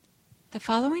The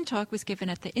following talk was given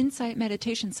at the Insight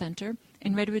Meditation Center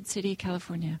in Redwood City,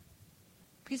 California.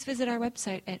 Please visit our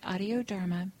website at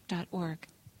audiodharma.org.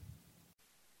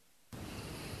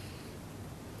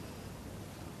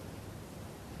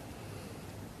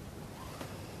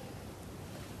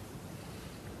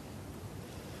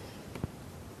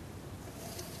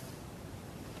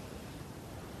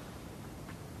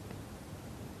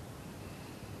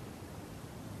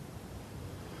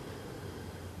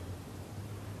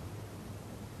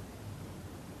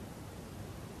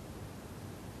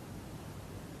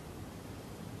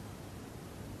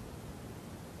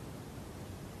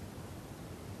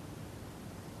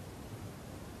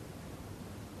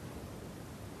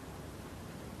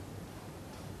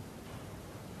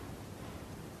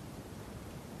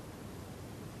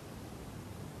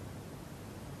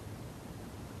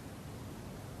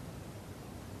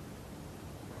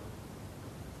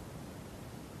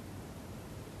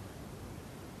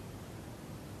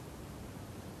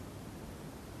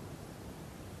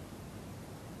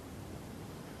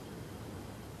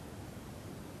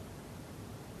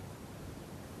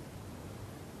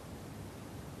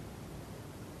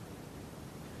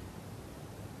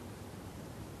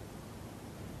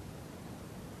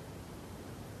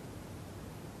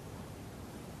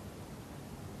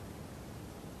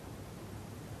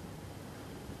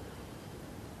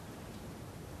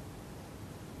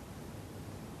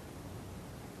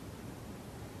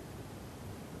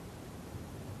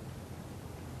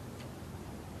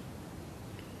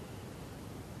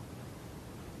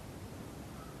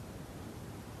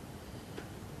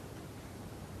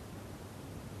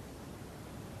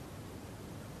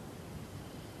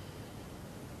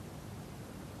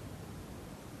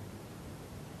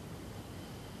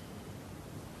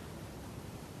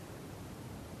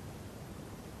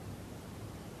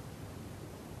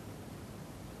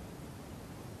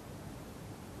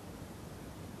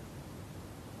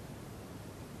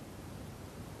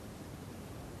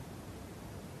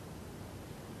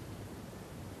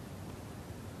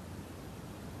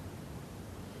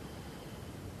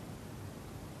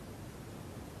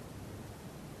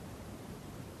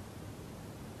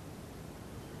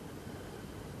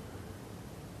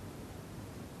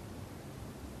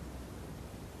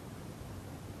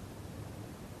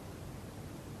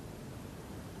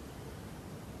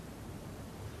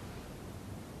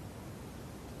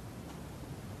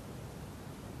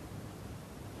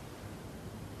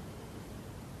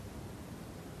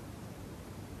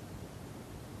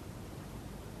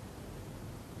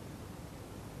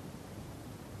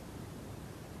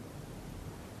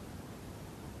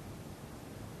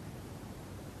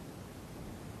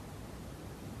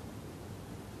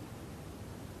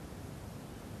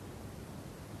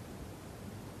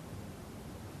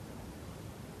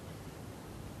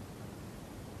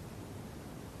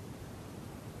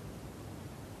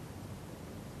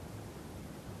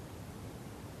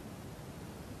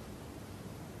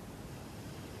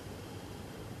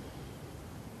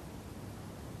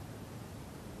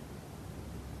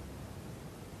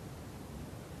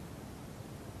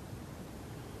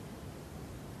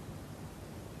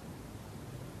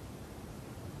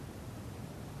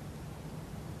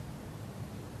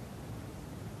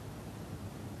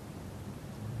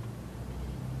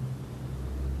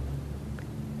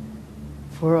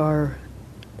 For our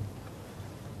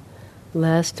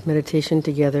last meditation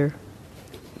together,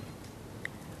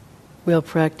 we'll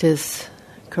practice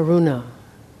karuna,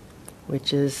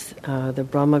 which is the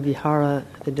Brahma Vihara,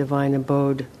 the divine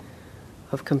abode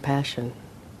of compassion.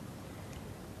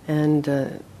 And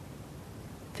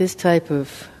this type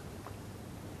of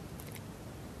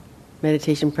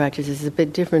meditation practice is a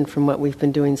bit different from what we've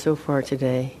been doing so far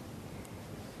today.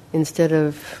 Instead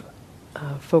of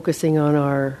focusing on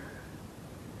our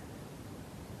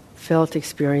felt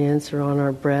experience or on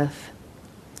our breath,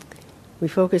 we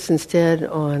focus instead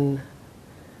on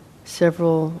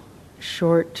several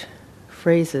short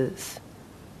phrases,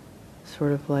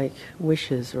 sort of like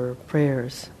wishes or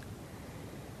prayers,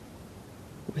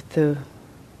 with the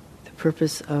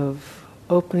purpose of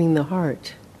opening the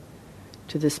heart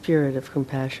to the spirit of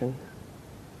compassion.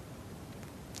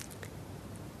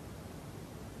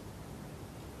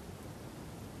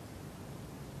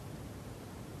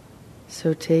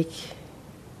 So take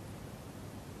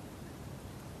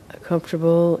a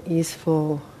comfortable,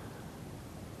 easeful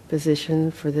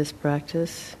position for this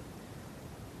practice.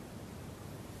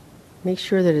 Make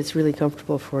sure that it's really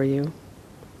comfortable for you.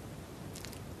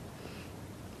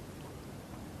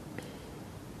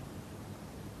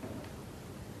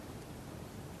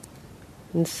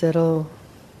 And settle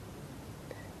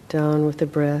down with the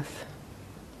breath.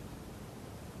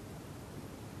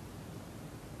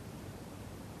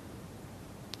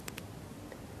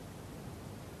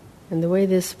 And the way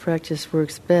this practice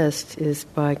works best is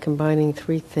by combining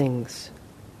three things.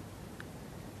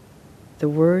 The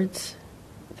words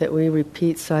that we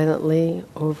repeat silently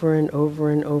over and over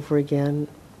and over again.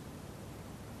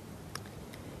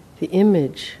 The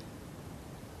image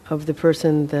of the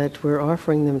person that we're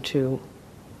offering them to.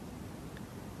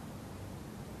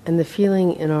 And the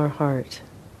feeling in our heart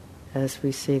as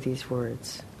we say these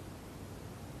words.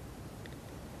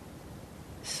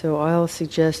 So I'll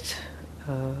suggest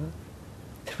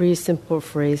 3 simple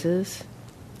phrases.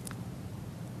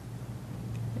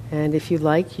 And if you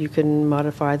like, you can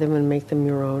modify them and make them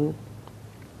your own.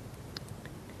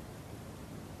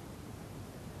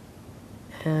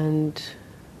 And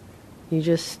you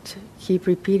just keep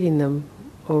repeating them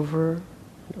over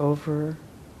and over,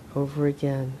 over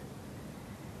again.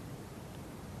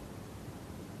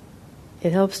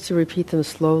 It helps to repeat them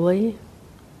slowly.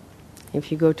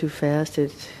 If you go too fast,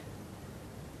 it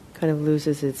kind of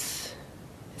loses its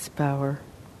power.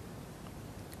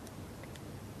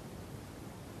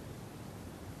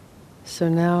 So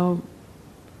now,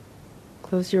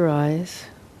 close your eyes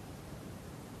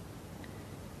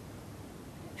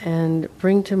and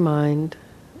bring to mind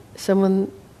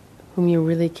someone whom you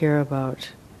really care about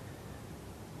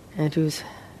and who's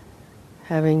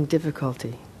having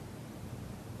difficulty.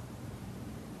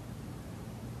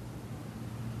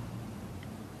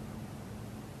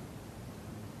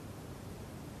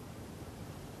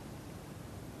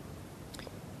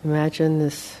 Imagine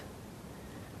this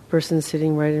person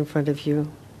sitting right in front of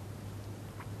you.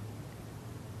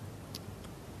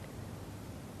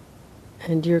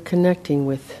 And you're connecting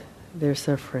with their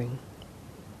suffering.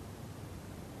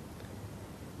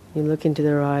 You look into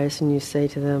their eyes and you say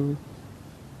to them,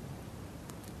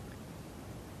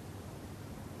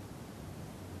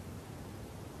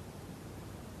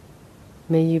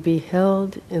 "May you be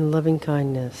held in loving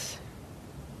kindness.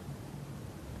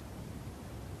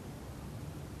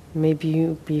 May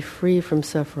you be free from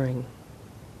suffering.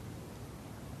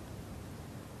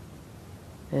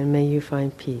 And may you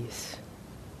find peace."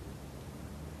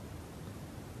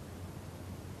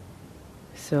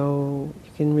 So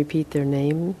you can repeat their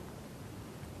name,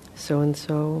 so and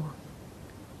so.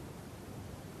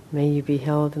 May you be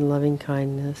held in loving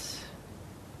kindness.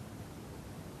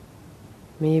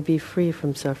 May you be free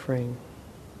from suffering.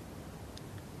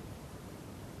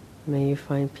 May you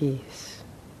find peace.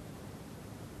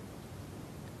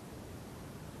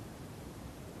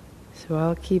 So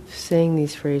I'll keep saying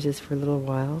these phrases for a little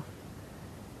while,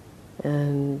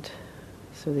 and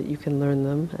so that you can learn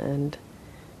them, and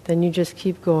then you just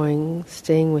keep going,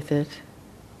 staying with it,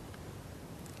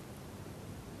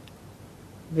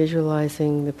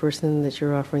 visualizing the person that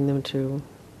you're offering them to,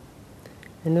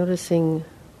 and noticing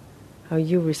how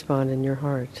you respond in your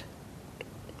heart.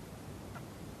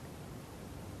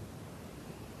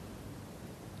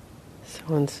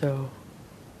 So and so.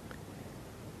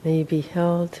 May you be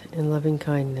held in loving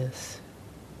kindness.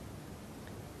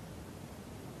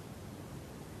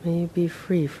 May you be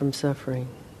free from suffering.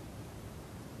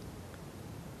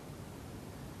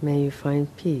 May you find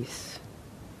peace.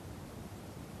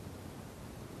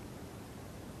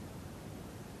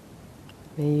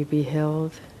 May you be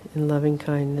held in loving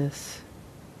kindness.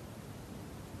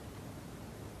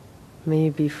 May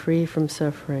you be free from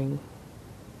suffering.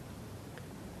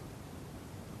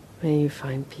 May you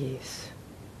find peace.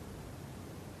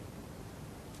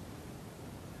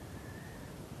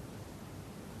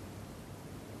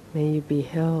 May you be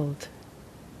held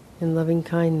in loving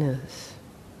kindness.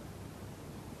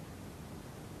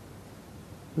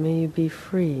 May you be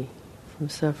free from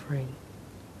suffering.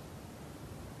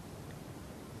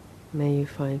 May you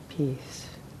find peace.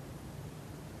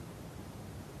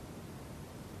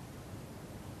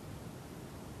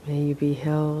 May you be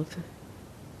held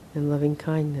in loving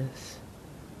kindness.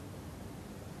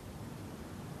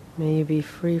 May you be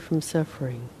free from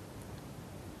suffering.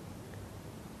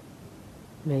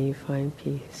 May you find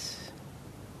peace.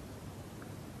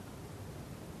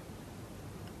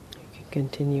 You can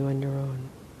continue on your own.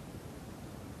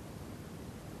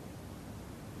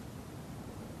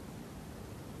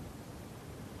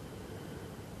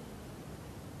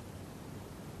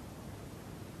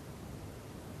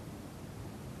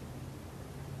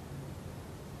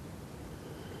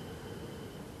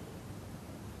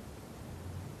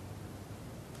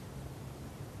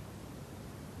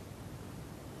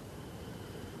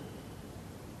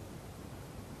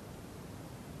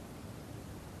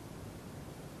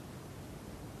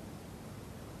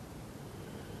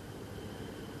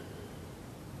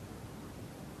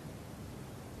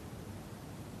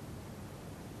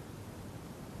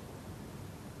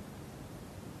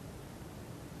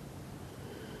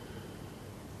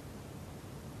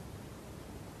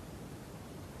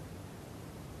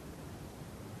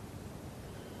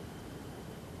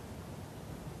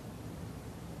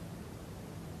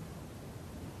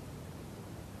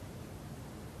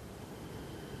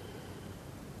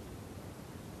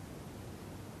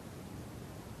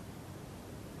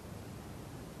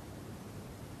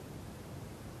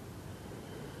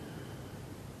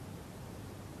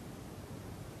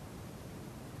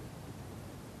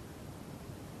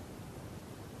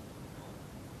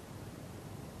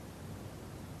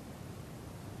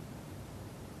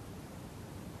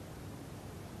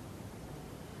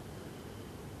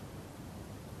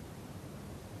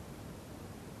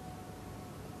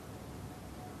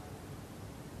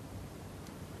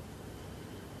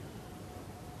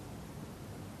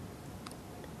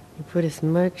 Put as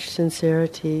much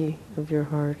sincerity of your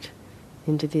heart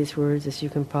into these words as you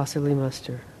can possibly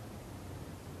muster.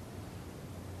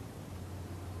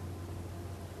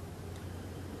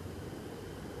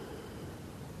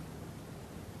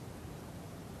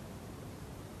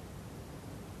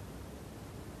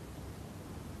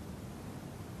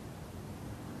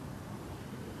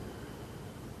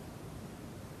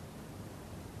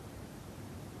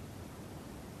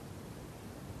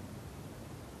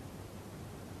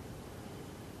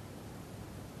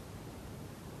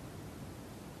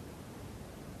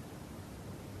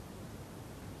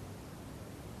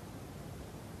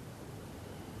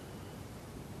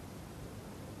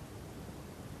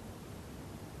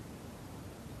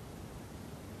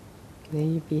 May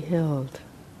you be held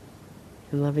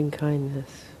in loving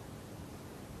kindness.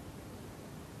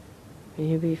 May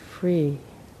you be free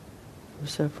from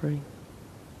suffering.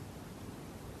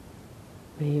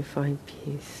 May you find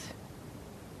peace.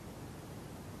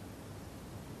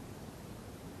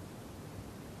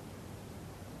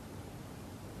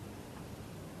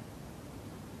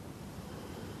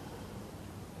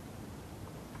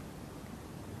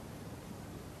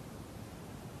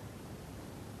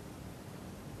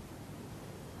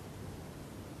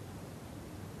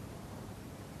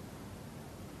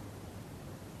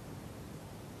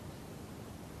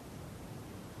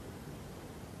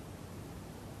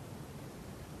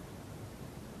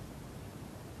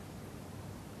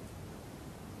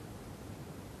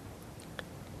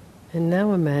 And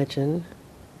now imagine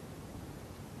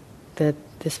that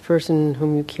this person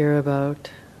whom you care about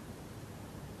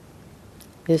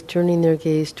is turning their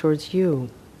gaze towards you,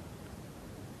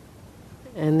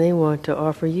 and they want to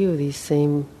offer you these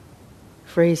same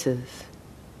phrases.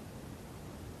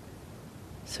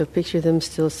 So picture them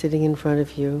still sitting in front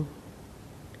of you,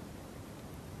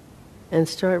 and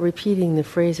start repeating the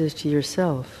phrases to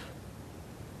yourself.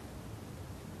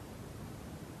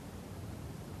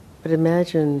 But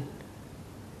imagine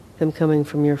them coming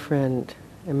from your friend.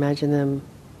 Imagine them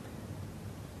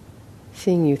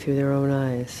seeing you through their own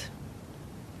eyes.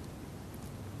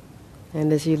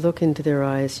 And as you look into their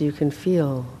eyes, you can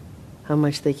feel how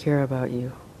much they care about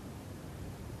you,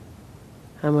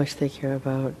 how much they care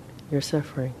about your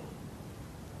suffering.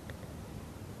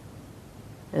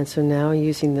 And so now,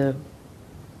 using the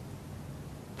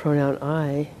pronoun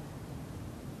I,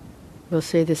 we'll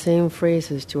say the same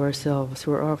phrases to ourselves.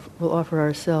 We'll offer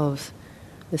ourselves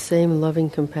the same loving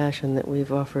compassion that we've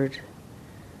offered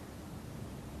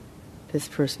this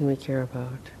person we care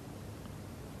about.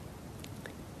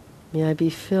 May I be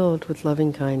filled with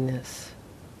loving kindness.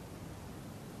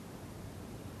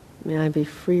 May I be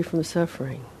free from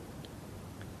suffering.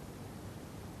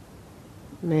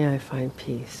 May I find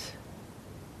peace.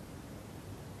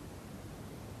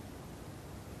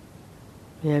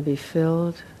 May I be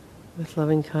filled with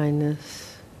loving kindness.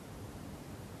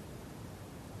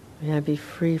 May I be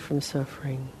free from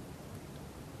suffering.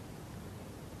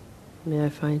 May I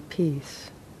find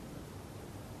peace.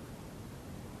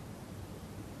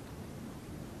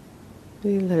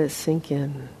 Really let it sink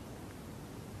in.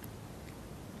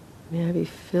 May I be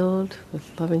filled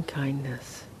with loving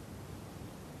kindness.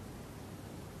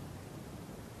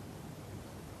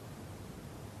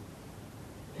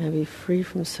 May I be free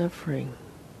from suffering.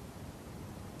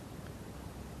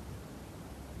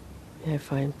 May I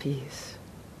find peace.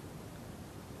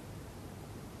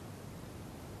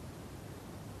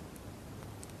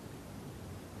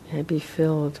 May I be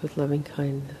filled with loving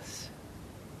kindness,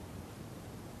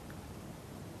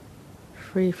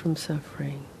 free from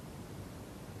suffering.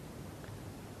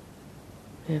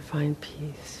 May I find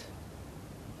peace.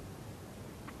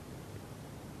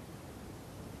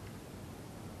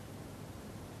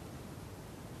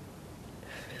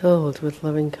 Filled with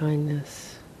loving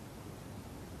kindness,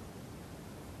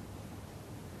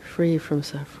 free from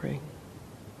suffering.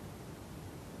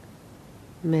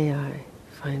 May I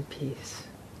find peace.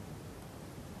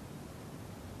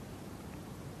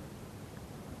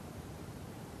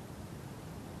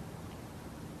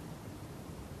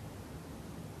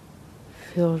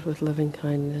 Filled with loving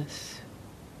kindness,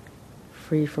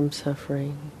 free from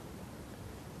suffering.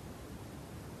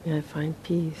 May I find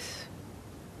peace.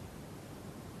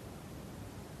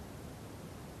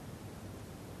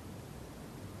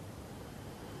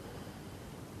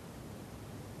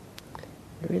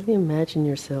 Really imagine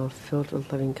yourself filled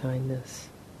with loving kindness.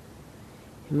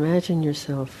 Imagine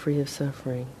yourself free of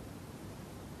suffering.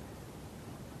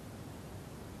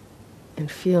 And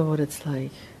feel what it's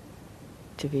like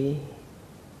to be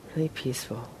really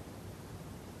peaceful.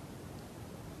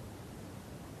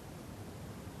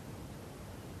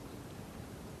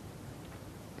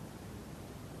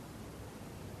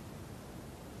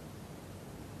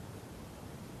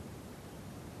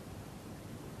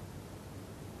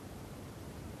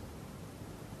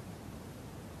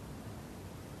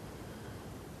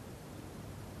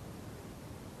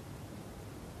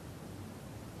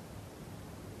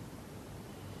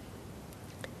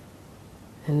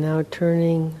 And now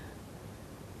turning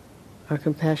our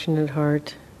compassionate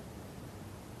heart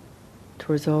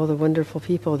towards all the wonderful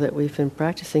people that we've been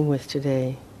practicing with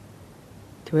today,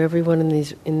 to everyone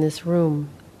in this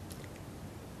room.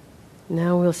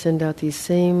 Now we'll send out these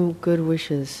same good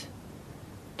wishes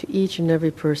to each and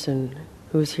every person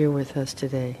who's here with us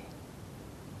today.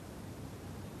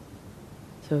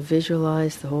 So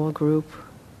visualize the whole group.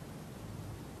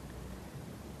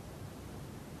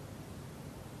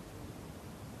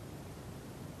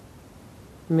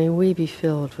 May we be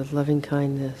filled with loving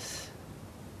kindness.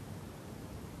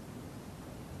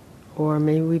 Or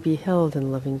may we be held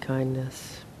in loving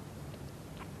kindness.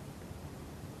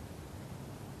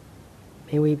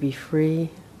 May we be free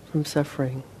from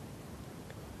suffering.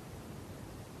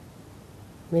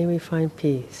 May we find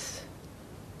peace.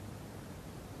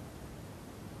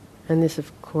 And this,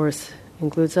 of course,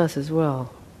 includes us as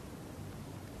well.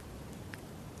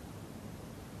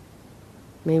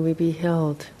 May we be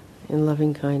held in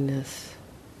loving kindness.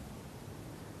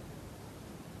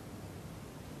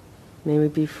 May we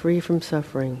be free from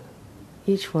suffering,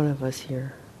 each one of us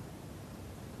here.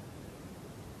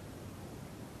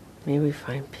 May we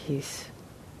find peace.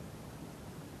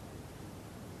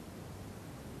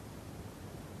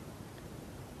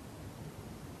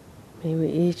 May we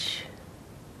each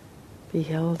be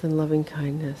held in loving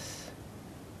kindness,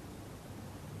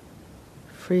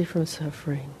 free from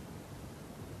suffering,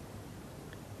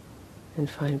 and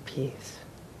find peace.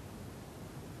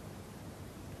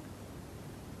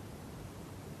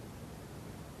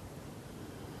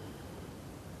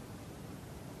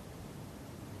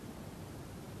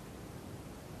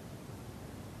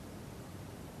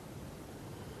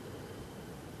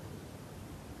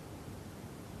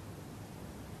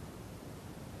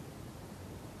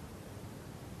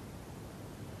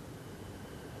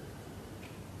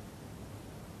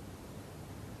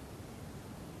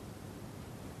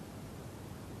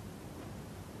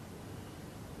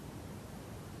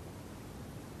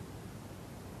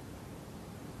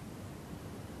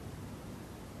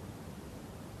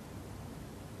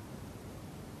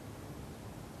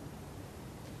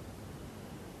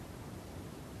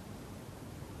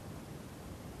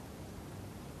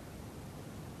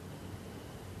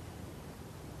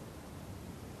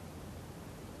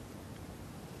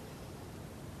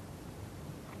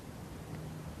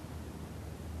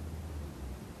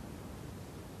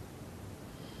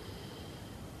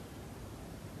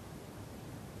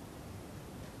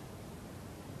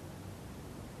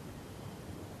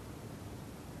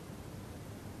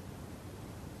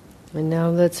 And now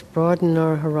let's broaden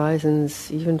our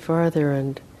horizons even farther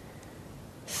and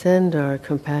send our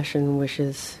compassion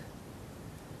wishes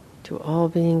to all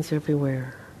beings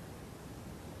everywhere.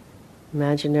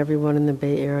 Imagine everyone in the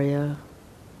Bay Area,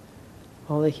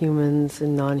 all the humans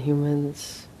and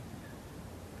non-humans,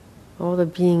 all the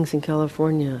beings in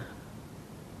California,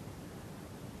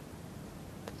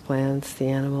 the plants, the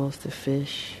animals, the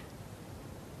fish,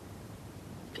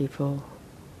 people.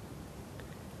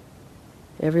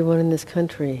 Everyone in this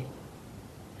country,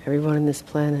 everyone on this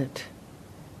planet,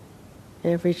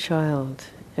 every child,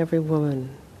 every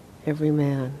woman, every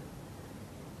man,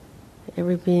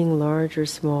 every being large or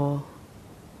small,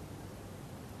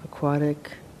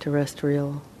 aquatic,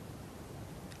 terrestrial,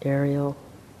 aerial,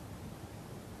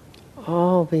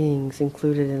 all beings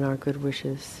included in our good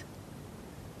wishes.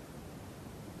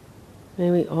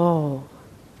 May we all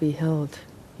be held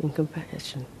in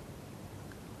compassion.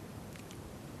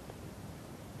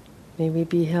 May we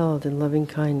be held in loving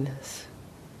kindness.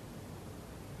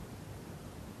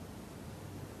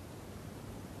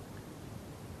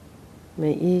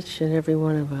 May each and every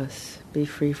one of us be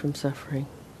free from suffering.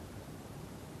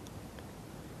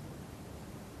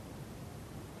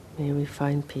 May we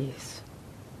find peace.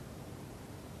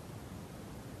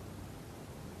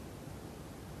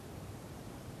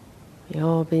 May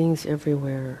all beings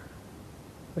everywhere,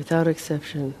 without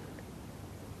exception,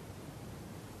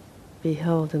 be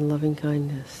held in loving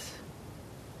kindness.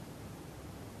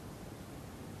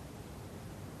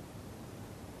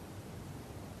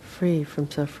 Free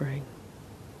from suffering.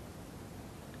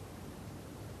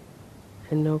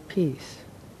 And know peace.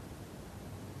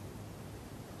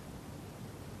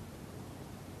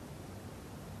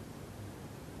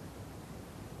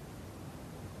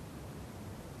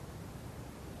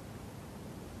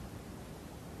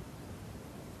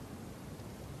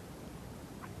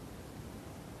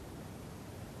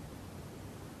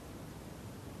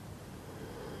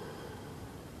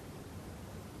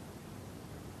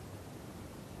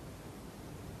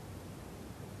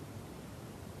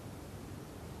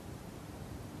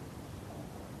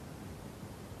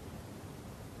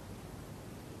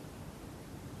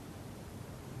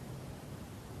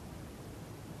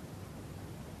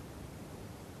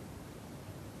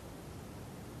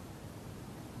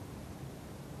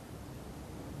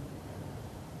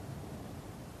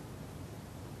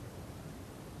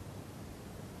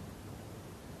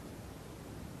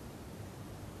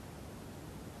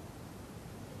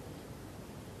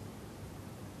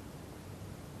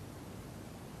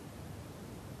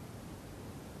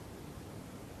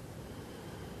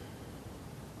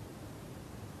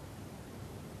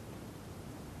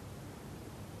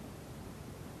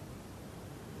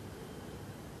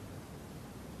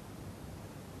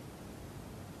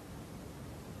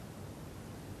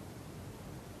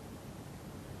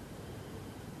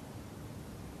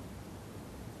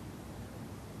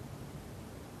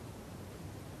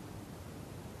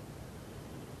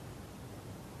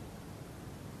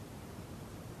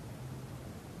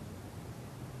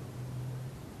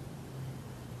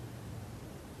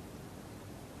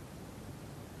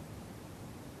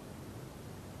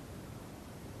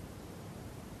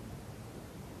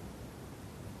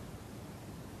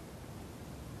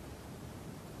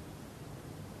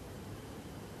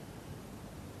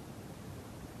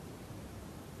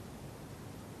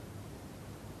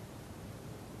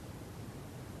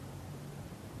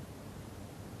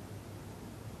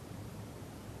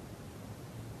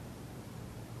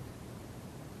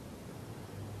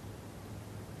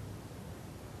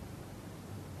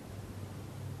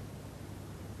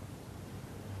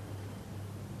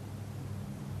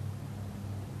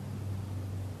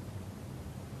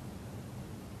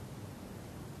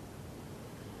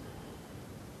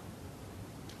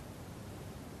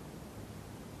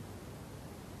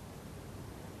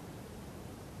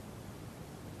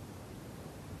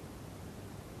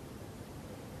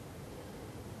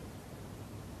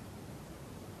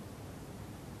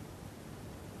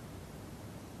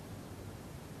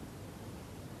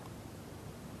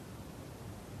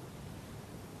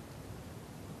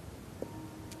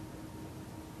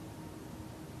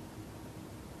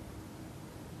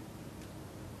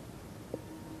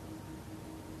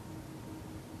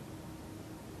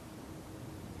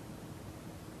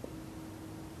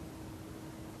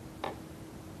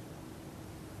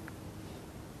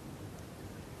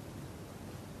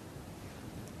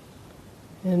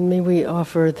 And may we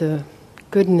offer the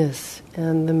goodness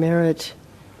and the merit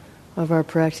of our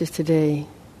practice today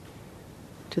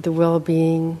to the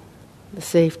well-being, the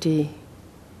safety,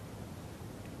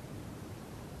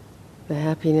 the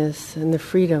happiness, and the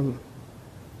freedom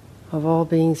of all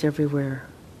beings everywhere,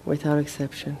 without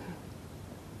exception.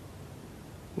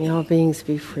 May all beings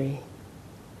be free.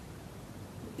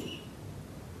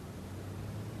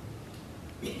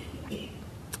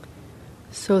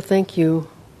 So thank you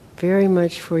very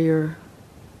much for your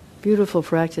beautiful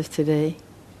practice today.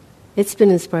 It's been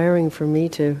inspiring for me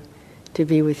to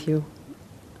be with you.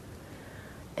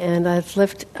 And I've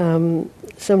left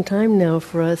some time now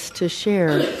for us to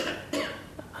share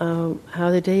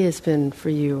how the day has been for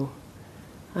you.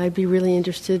 I'd be really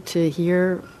interested to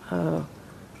hear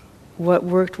what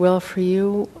worked well for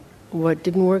you, what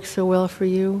didn't work so well for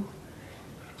you,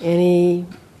 any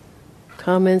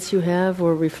comments you have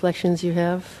or reflections you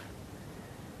have.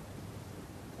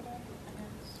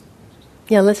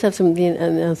 Yeah, let's have some of the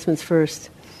announcements first.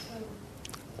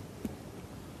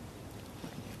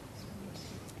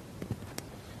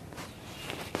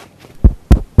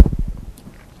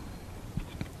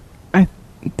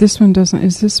 This one doesn't.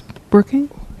 Is this working?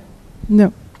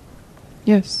 No.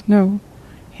 Yes, no.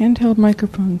 Handheld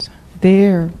microphones.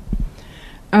 There.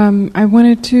 I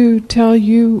wanted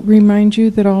to remind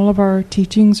you that all of our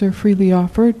teachings are freely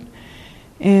offered.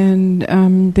 And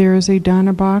there is a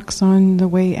dana box on the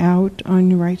way out on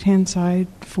the right-hand side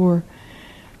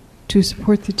to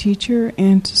support the teacher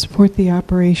and to support the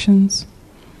operations.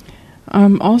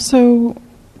 Also,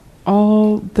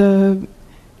 all the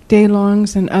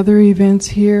day-longs and other events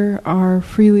here are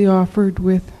freely offered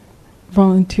with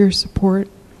volunteer support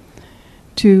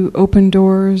to open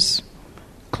doors,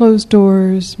 close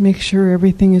doors, make sure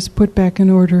everything is put back in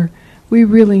order. We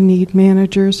really need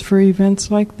managers for events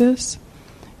like this,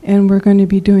 and we're going to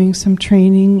be doing some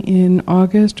training in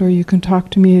August, or you can talk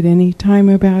to me at any time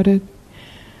about it.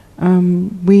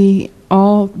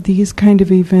 All these kind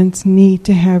of events need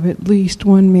to have at least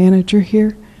one manager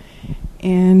here.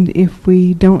 And if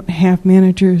we don't have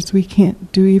managers, we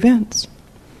can't do events.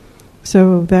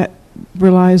 So that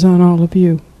relies on all of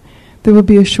you. There will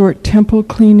be a short temple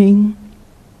cleaning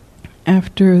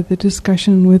after the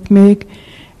discussion with Meg,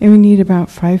 and we need about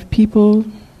 5 people,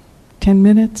 10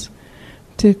 minutes,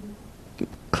 to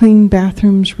clean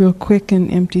bathrooms real quick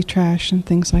and empty trash and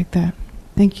things like that.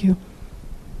 Thank you.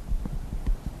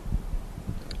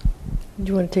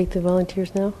 Do you want to take the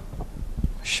volunteers now?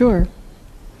 Sure.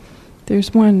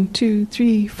 There's 1, 2,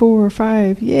 3, 4,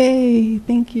 5. Yay!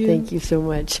 Thank you. Thank you so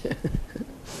much.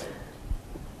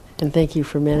 And thank you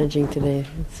for managing today.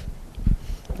 It's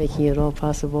making it all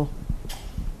possible.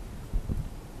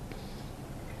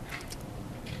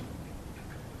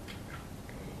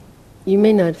 You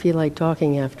may not feel like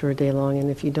talking after a day long, and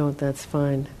if you don't, that's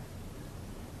fine.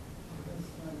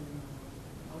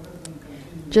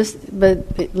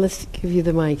 But let's give you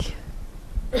the mic.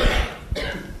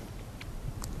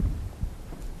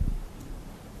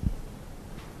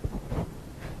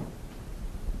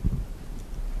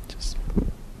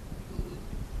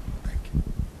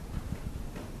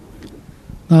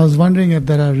 I was wondering if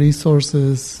there are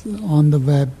resources on the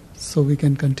web so we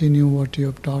can continue what you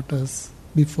have taught us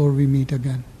before we meet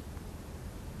again.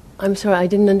 I'm sorry, I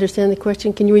didn't understand the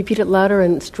question. Can you repeat it louder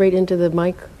and straight into the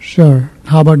mic? Sure.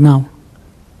 How about now?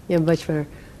 Yeah, much better.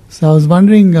 So I was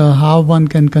wondering how one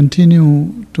can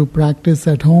continue to practice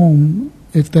at home,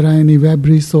 if there are any web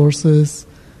resources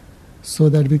so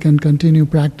that we can continue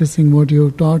practicing what you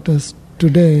have taught us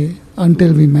today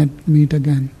until we meet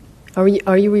again. Are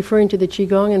you referring to the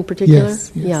Qigong in particular?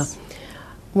 Yes. Yeah.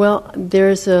 Well,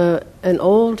 there's an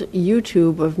old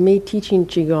YouTube of me teaching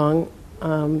Qigong,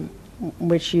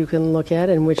 which you can look at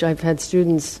and which I've had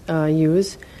students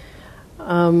use.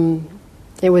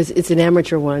 It's an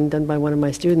amateur one done by one of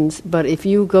my students. But if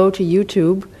you go to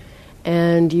YouTube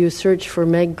and you search for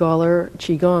Meg Gawler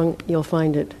Qigong, you'll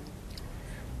find it.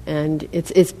 And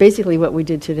it's basically what we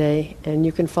did today, and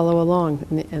you can follow along,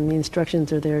 and the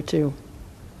instructions are there too.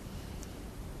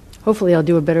 Hopefully I'll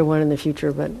do a better one in the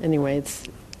future, but anyway, it's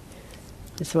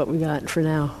what we got for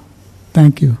now.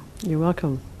 Thank you. You're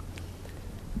welcome.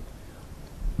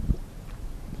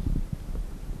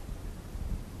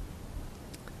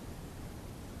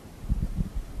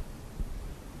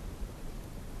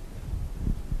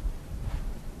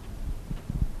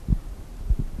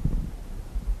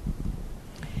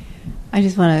 I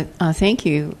just want to thank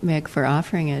you, Meg, for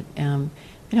offering it.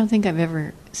 I don't think I've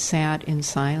ever sat in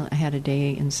silence. I had a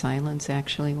day in silence,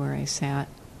 actually, where I sat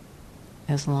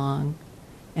as long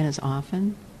and as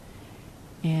often.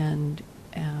 And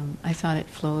I thought it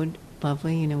flowed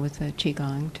lovely, with the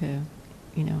Qigong to,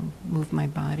 move my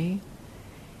body.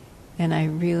 And I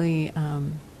really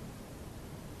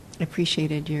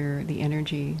appreciated the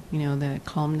energy, the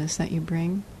calmness that you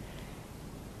bring.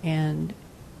 And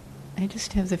I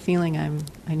just have the feeling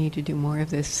I need to do more of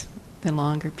this, the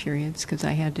longer periods, because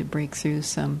I had to break through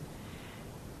some,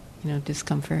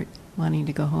 discomfort, wanting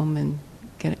to go home and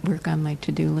work on my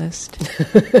to-do list.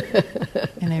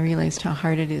 And I realized how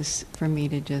hard it is for me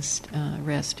to just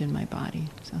rest in my body.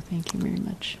 So thank you very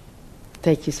much.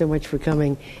 Thank you so much for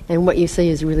coming. And what you say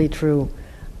is really true.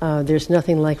 There's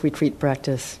nothing like retreat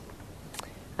practice.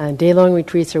 Day-long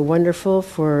retreats are wonderful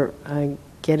for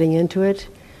getting into it.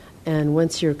 And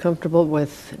once you're comfortable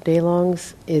with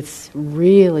day-longs, it's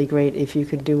really great if you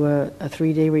could do a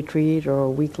 3-day retreat or a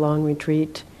week-long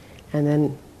retreat, and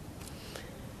then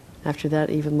after that,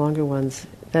 even longer ones.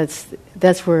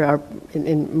 That's where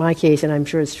in my case, and I'm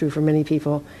sure it's true for many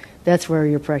people, that's where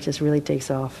your practice really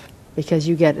takes off, because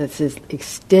you get this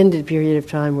extended period of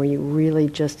time where you really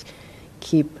just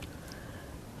keep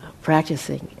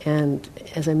practicing. And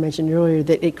as I mentioned earlier,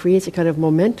 that it creates a kind of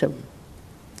momentum.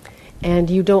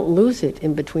 And you don't lose it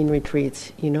in between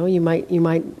retreats. You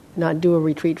might not do a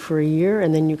retreat for a year,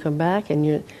 and then you come back and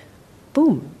you,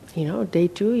 boom, day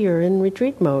 2 you're in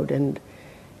retreat mode, and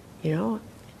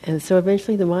and so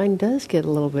eventually the mind does get a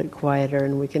little bit quieter,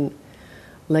 and we can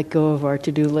let go of our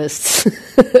to-do lists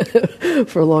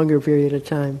for a longer period of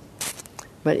time.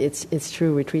 But it's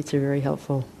true, retreats are very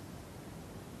helpful.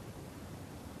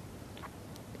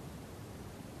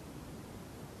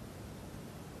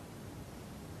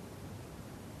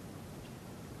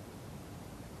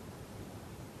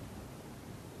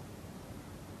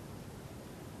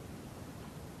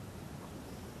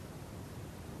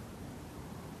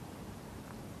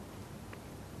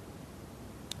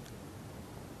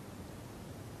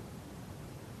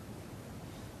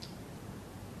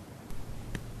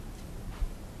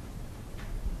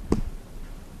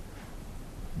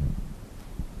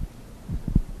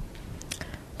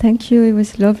 Thank you. It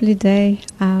was a lovely day.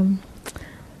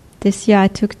 This year I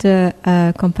took the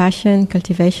compassion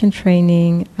cultivation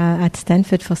training at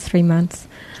Stanford for 3 months,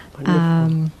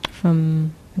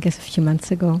 from I guess a few months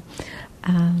ago,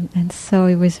 and so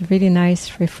it was a really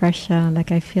nice refresher.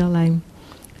 Like I feel I'm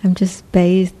just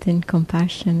bathed in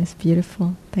compassion. It's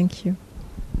beautiful. Thank you.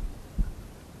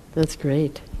 That's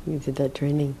great. You did that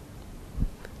training.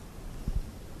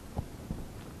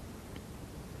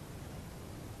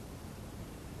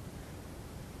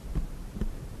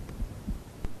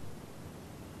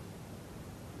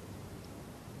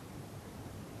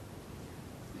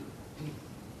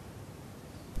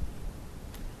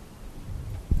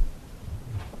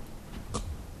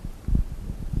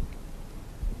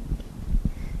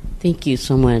 Thank you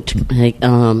so much.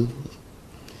 The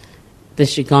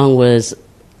Qigong was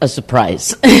a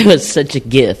surprise. It was such a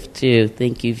gift, too.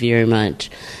 Thank you very much.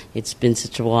 It's been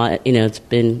such a while, it's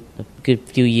been a good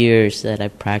few years that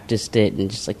I've practiced it,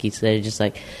 and just like you said, just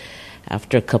like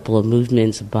after a couple of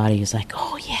movements, the body is like,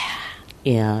 oh,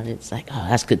 yeah. It's like, oh,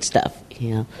 that's good stuff,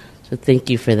 So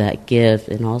thank you for that gift.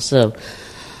 And also,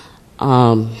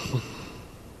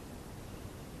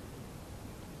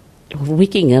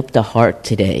 waking up the heart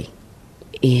today.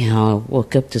 I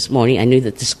woke up this morning. I knew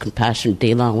that this Compassion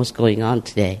Day Long was going on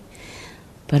today,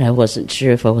 but I wasn't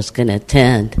sure if I was going to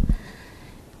attend.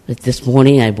 But this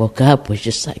morning I woke up, was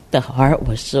just like the heart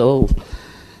was so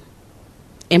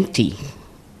empty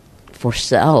for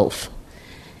self,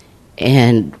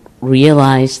 and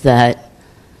realized that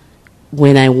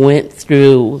when I went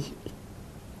through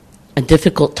a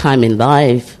difficult time in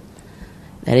life,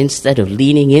 that instead of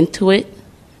leaning into it,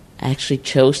 I actually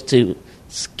chose to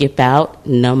skip out,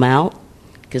 numb out,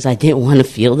 because I didn't want to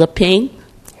feel the pain.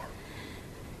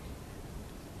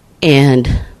 And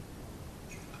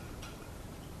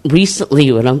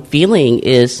recently what I'm feeling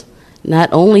is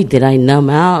not only did I numb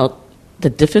out the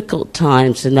difficult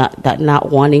times and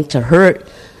not wanting to hurt,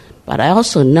 but I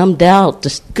also numbed out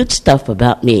the good stuff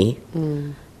about me.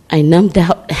 I numbed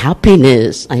out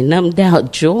happiness. I numbed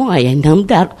out joy. I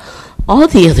numbed out all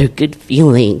the other good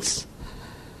feelings.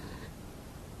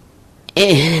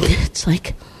 And it's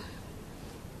like,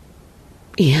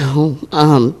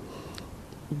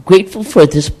 grateful for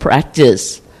this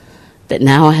practice, that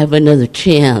now I have another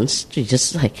chance to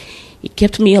just like, it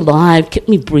kept me alive, kept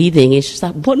me breathing. It's just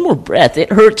like one more breath.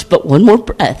 It hurts, but one more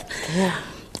breath. Yeah.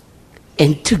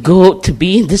 And to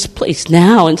be in this place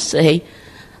now and say,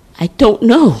 I don't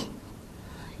know.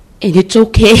 And it's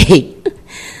okay.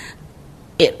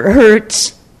 It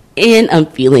hurts, and I'm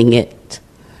feeling it.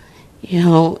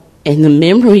 And the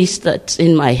memories that's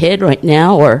in my head right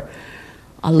now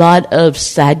a lot of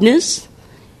sadness.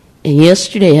 And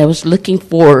yesterday I was looking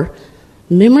for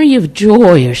memory of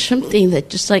joy or something that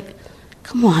just like,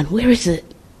 come on, where is it?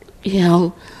 You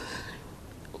know,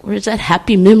 where's that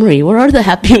happy memory? Where are the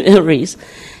happy memories?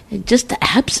 And just the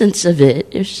absence of it.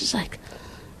 It's just like,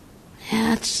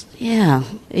 it's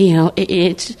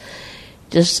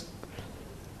just,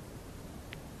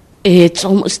 it's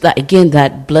almost that, again,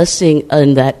 that blessing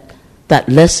and that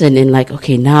lesson in like,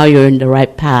 okay, now you're in the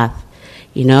right path.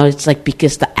 You know, it's like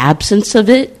because the absence of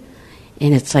it,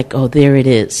 and it's like, oh, there it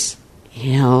is.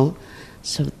 You know,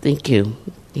 so thank you.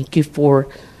 Thank you for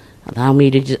allowing me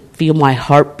to just feel my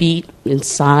heartbeat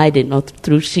inside and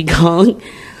through Qigong.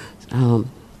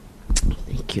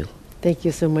 Thank you. Thank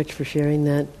you so much for sharing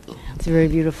that. It's very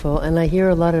beautiful. And I hear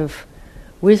a lot of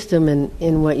wisdom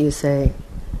in what you say.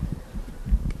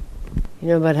 You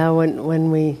know, about how when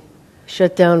we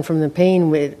shut down from the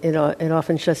pain, it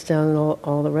often shuts down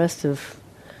all the rest of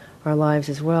our lives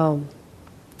as well.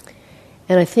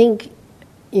 And I think,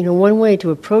 you know, one way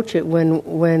to approach it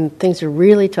when things are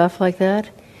really tough like that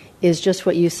is just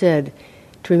what you said.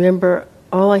 To remember,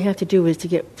 all I have to do is to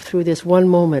get through this one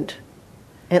moment.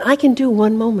 And I can do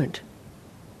one moment.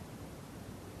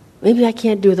 Maybe I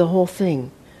can't do the whole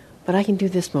thing, but I can do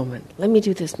this moment. Let me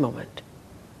do this moment.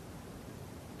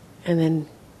 And then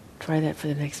try that for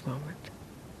the next moment.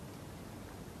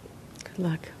 Good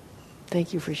luck.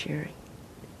 Thank you for sharing.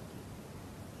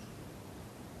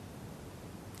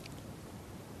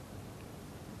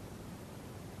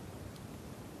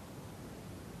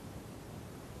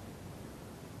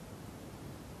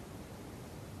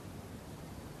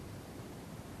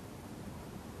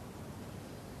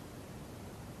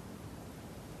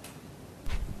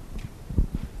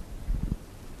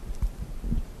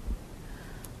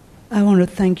 I want to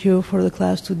thank you for the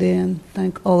class today and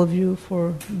thank all of you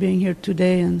for being here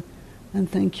today and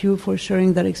thank you for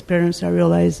sharing that experience. I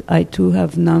realize I too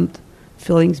have numbed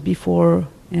feelings before,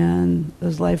 and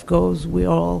as life goes, we're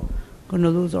all going to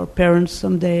lose our parents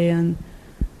someday, and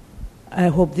I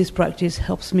hope this practice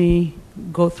helps me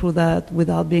go through that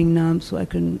without being numb so I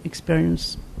can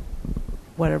experience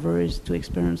whatever is to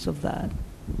experience of that.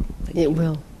 Thank you. It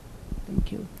will.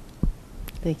 Thank you.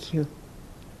 Thank you.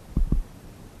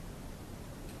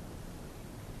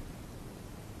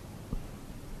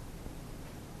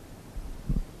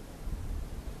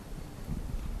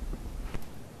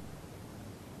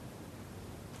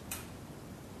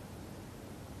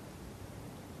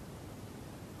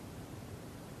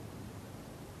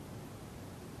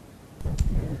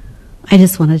 I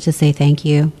just wanted to say thank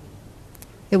you.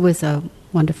 It was a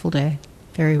wonderful day,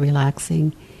 very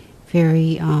relaxing,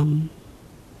 very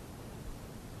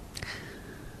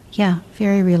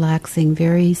relaxing,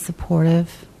 very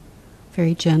supportive,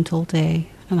 very gentle day,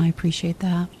 and I appreciate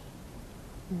that.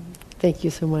 Thank you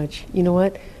so much. You know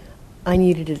what? I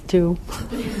needed it too.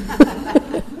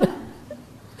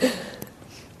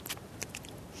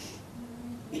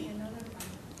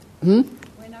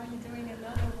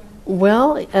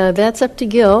 Well, that's up to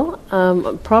Gil.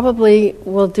 Probably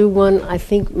we'll do one, I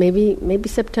think, maybe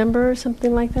September or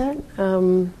something like that.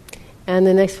 And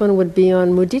the next one would be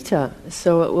on mudita,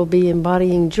 so it will be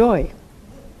embodying joy.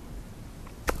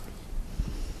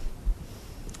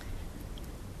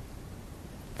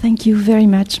 Thank you very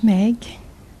much, Meg.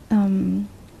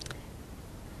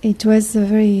 It was a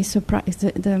very surprise.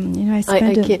 I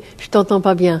spent. Je t'entends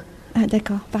pas bien. Ah,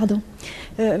 d'accord, pardon.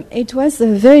 It was a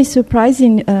very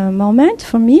surprising moment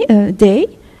for me, day,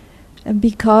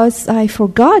 because I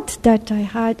forgot that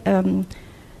I've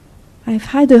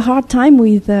had a hard time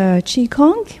with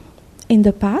Qigong in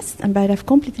the past, but I've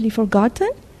completely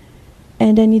forgotten.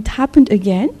 And then it happened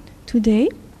again today.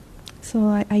 So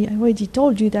I already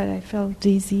told you that I felt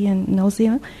dizzy and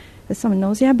some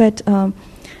nausea, but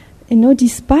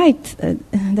despite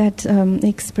that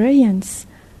experience,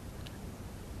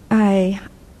 I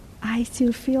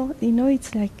still feel,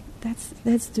 it's like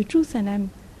that's the truth, and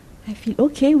I feel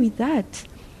okay with that.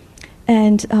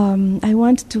 And I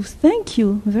want to thank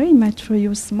you very much for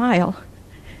your smile,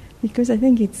 because I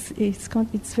think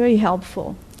it's very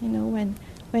helpful. When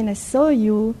I saw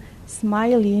you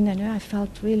smiling, and I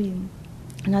felt really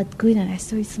not good, and I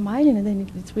saw you smiling, and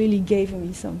then it really gave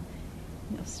me some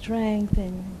strength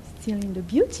and still in the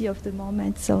beauty of the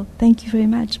moment. So thank you very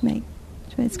much, Meg.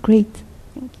 It's great.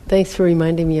 Thank you. Thanks for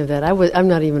reminding me of that. I'm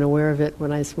not even aware of it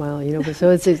when I smile, but so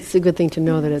it's a good thing to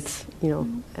know that it's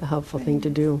a helpful thing to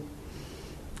do.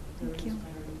 Thank you.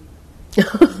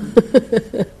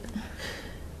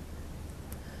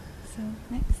 So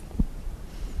next.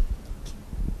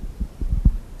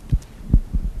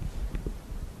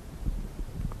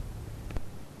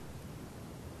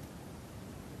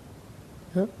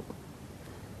 Huh?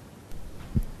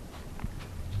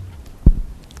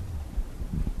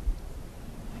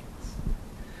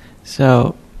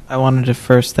 So I wanted to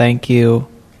first thank you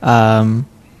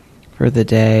for the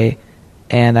day,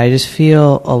 and I just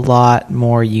feel a lot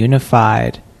more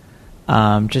unified.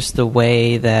 Just the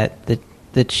way that the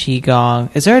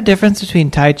Qigong... Is there a difference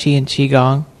between Tai Chi and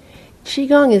Qigong?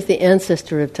 Qigong is the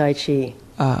ancestor of Tai Chi.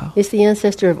 Oh. It's the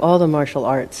ancestor of all the martial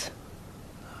arts.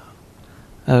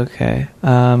 Okay.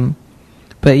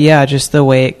 But yeah, just the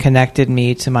way it connected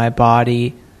me to my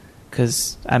body,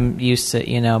 because I'm used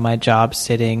to, my job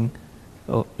sitting,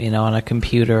 on a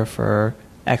computer for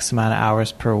X amount of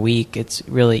hours per week. It's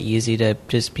really easy to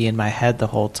just be in my head the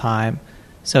whole time.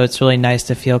 So it's really nice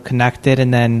to feel connected.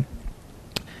 And then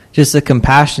just the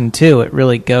compassion, too. It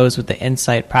really goes with the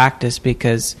insight practice,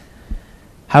 because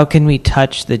how can we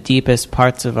touch the deepest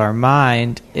parts of our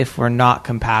mind if we're not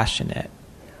compassionate?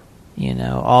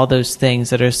 All those things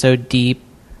that are so deep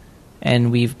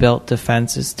and we've built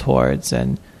defenses towards.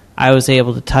 And I was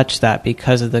able to touch that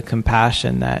because of the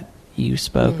compassion that you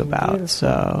spoke about. Beautiful.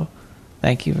 So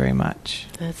thank you very much.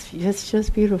 That's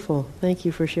just beautiful. Thank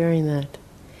you for sharing that.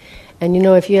 And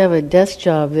if you have a desk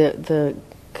job, the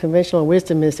conventional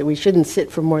wisdom is that we shouldn't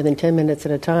sit for more than 10 minutes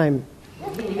at a time.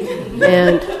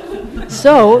 And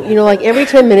so, like every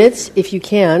 10 minutes, if you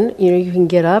can, you can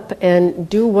get up and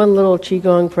do one little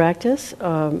Qigong practice,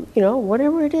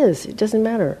 whatever it is. It doesn't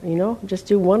matter, just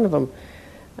do one of them.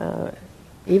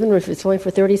 Even if it's only for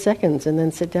 30 seconds, and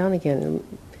then sit down again.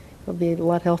 It'll be a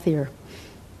lot healthier.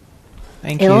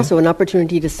 Thank you. And also an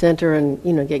opportunity to center and,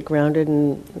 get grounded,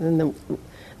 and then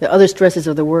the other stresses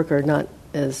of the work are not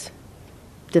as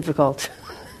difficult.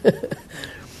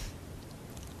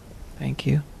 Thank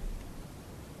you.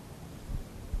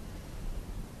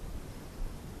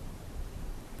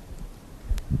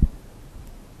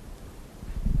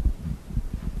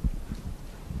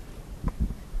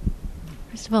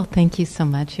 First of all, thank you so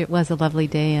much. It was a lovely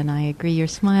day, and I agree. Your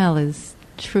smile is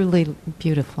truly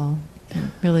beautiful. It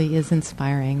really is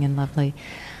inspiring and lovely.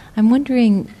 I'm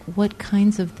wondering what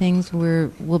kinds of things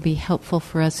will be helpful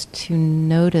for us to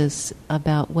notice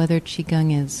about whether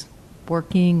Qigong is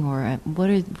working, or what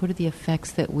are the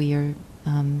effects that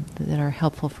that are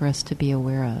helpful for us to be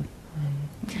aware of.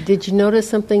 Did you notice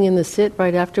something in the sit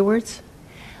right afterwards?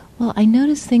 Well, I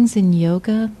noticed things in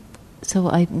yoga. So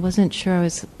I wasn't sure. I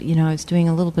was doing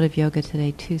a little bit of yoga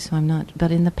today too, so I'm not.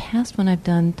 But in the past, when I've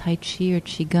done Tai Chi or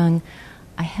Qigong,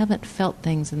 I haven't felt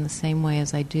things in the same way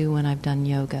as I do when I've done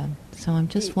yoga. So I'm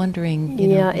just wondering,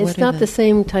 it's not the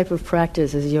same type of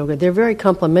practice as yoga. They're very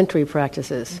complementary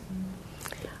practices.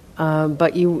 Mm-hmm.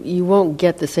 But you won't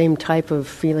get the same type of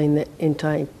feeling that in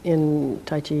Tai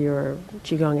Chi or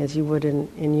Qigong as you would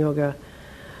in yoga.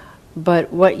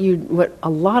 But what a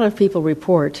lot of people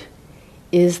report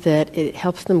is that it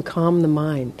helps them calm the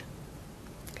mind.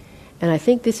 And I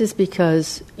think this is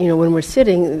because, when we're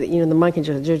sitting, the mind can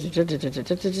just...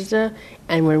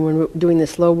 And when we're doing the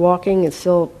slow walking, it's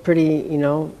still pretty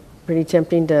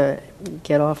tempting to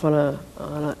get off on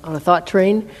a thought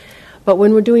train. But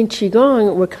when we're doing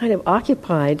Qigong, we're kind of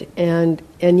occupied, and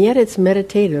yet it's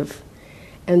meditative.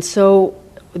 And so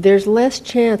there's less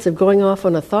chance of going off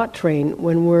on a thought train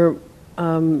when we're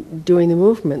doing the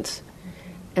movements.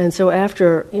 And so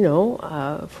after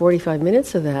 45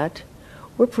 minutes of that,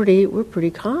 we're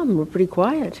pretty calm, we're pretty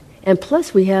quiet, and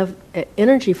plus we have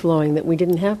energy flowing that we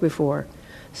didn't have before.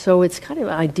 So it's kind of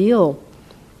ideal,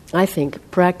 I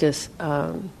think, practice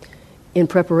in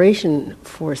preparation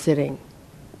for sitting.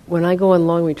 When I go on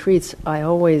long retreats, I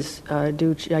always I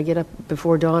get up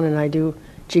before dawn and I do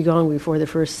Qigong before the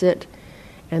first sit,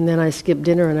 and then I skip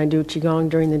dinner and I do Qigong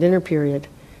during the dinner period,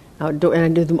 and I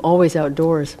do them always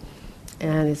outdoors.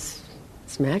 And it's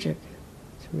magic.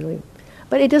 It's really,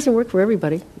 but it doesn't work for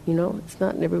everybody. It's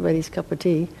not everybody's cup of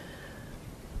tea.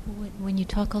 When you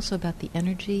talk also about the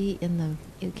energy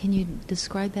can you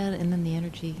describe that, and then the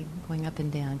energy going up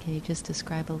and down? Can you just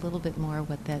describe a little bit more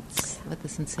what the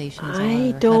sensations are?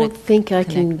 I don't think I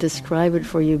can describe it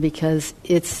for you, because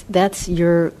that's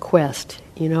your quest.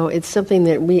 It's something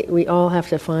that we all have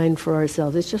to find for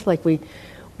ourselves. It's just like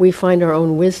we find our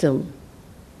own wisdom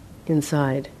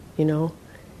inside.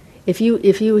 If you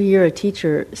hear a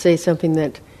teacher say something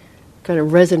that kind of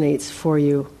resonates for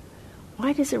you,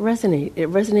 why does it resonate? It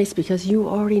resonates because you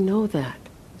already know that,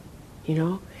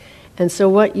 And so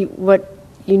what you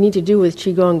need to do with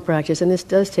Qigong practice, and this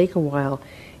does take a while,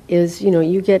 is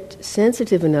you get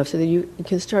sensitive enough so that you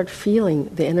can start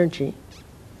feeling the energy.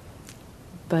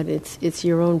 But it's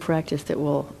your own practice that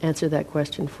will answer that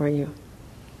question for you.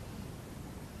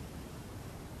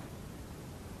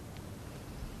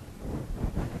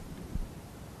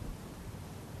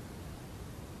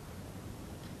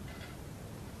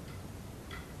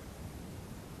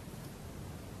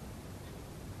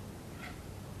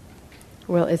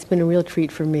 Well, it's been a real treat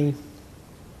for me.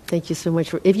 Thank you so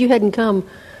much. If you hadn't come,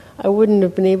 I wouldn't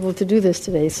have been able to do this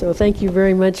today. So thank you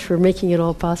very much for making it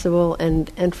all possible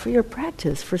and for your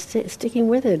practice, for sticking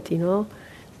with it,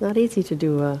 It's not easy to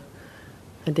do a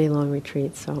day-long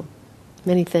retreat. So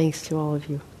many thanks to all of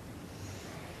you.